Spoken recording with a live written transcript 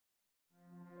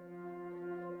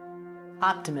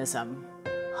Optimism,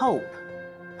 hope,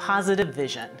 positive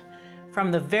vision. From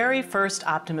the very first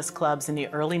Optimist clubs in the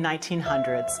early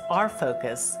 1900s, our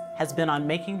focus has been on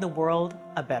making the world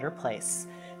a better place,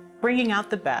 bringing out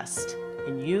the best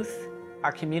in youth,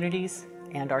 our communities,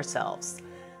 and ourselves.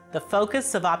 The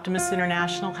focus of Optimist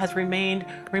International has remained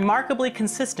remarkably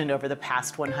consistent over the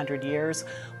past 100 years,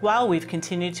 while we've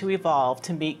continued to evolve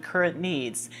to meet current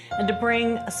needs and to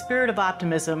bring a spirit of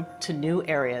optimism to new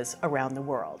areas around the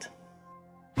world.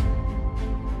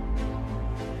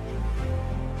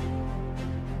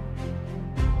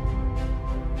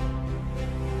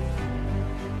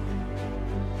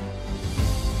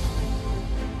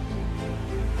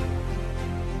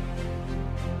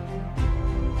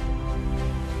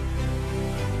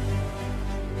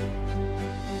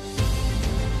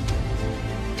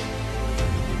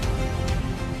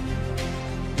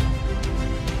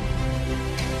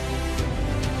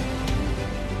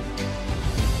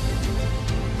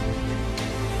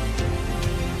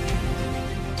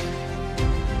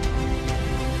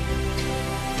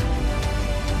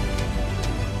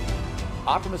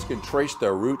 Optimists can trace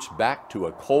their roots back to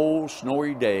a cold,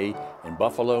 snowy day in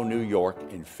Buffalo, New York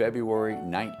in February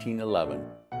 1911,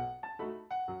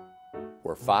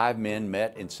 where 5 men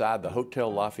met inside the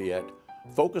Hotel Lafayette,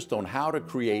 focused on how to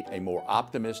create a more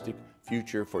optimistic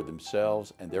future for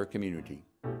themselves and their community.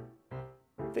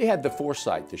 They had the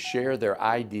foresight to share their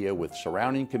idea with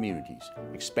surrounding communities,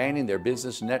 expanding their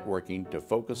business networking to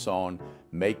focus on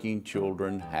making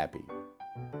children happy.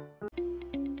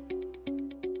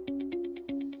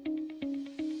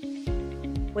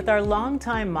 With our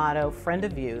longtime motto, Friend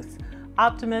of Youth,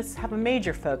 Optimists have a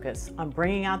major focus on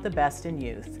bringing out the best in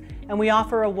youth, and we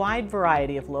offer a wide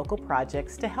variety of local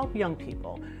projects to help young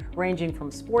people, ranging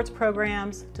from sports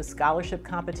programs to scholarship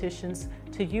competitions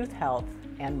to youth health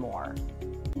and more.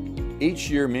 Each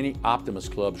year, many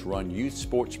Optimist clubs run youth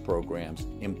sports programs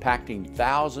impacting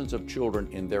thousands of children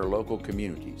in their local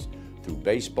communities through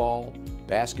baseball,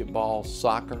 basketball,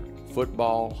 soccer,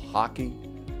 football, hockey,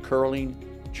 curling,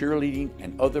 cheerleading,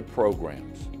 and other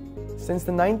programs. Since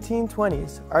the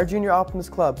 1920s, our junior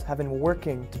Optimist clubs have been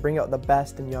working to bring out the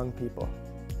best in young people.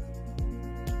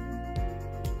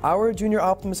 Our junior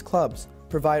Optimist clubs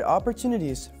provide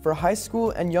opportunities for high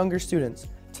school and younger students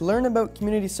to learn about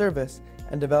community service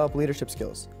and develop leadership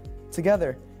skills.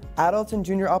 Together, adult and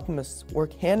junior Optimists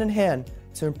work hand in hand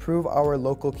to improve our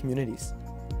local communities.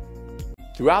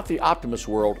 Throughout the Optimist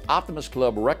world, Optimist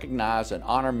Club recognize and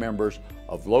honor members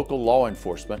of local law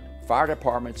enforcement, fire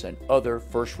departments, and other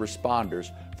first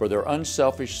responders for their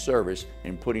unselfish service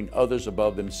in putting others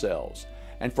above themselves,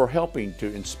 and for helping to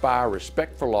inspire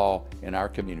respect for law in our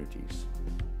communities.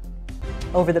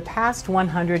 Over the past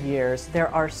 100 years, there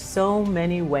are so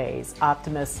many ways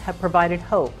Optimists have provided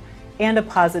hope and a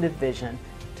positive vision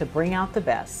to bring out the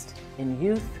best in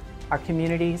youth, our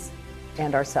communities,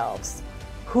 and ourselves.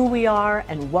 Who we are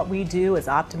and what we do as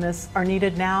Optimists are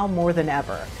needed now more than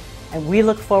ever, and we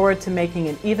look forward to making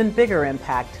an even bigger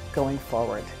impact going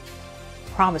forward.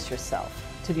 Promise yourself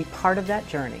to be part of that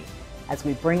journey as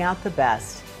we bring out the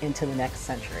best into the next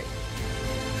century.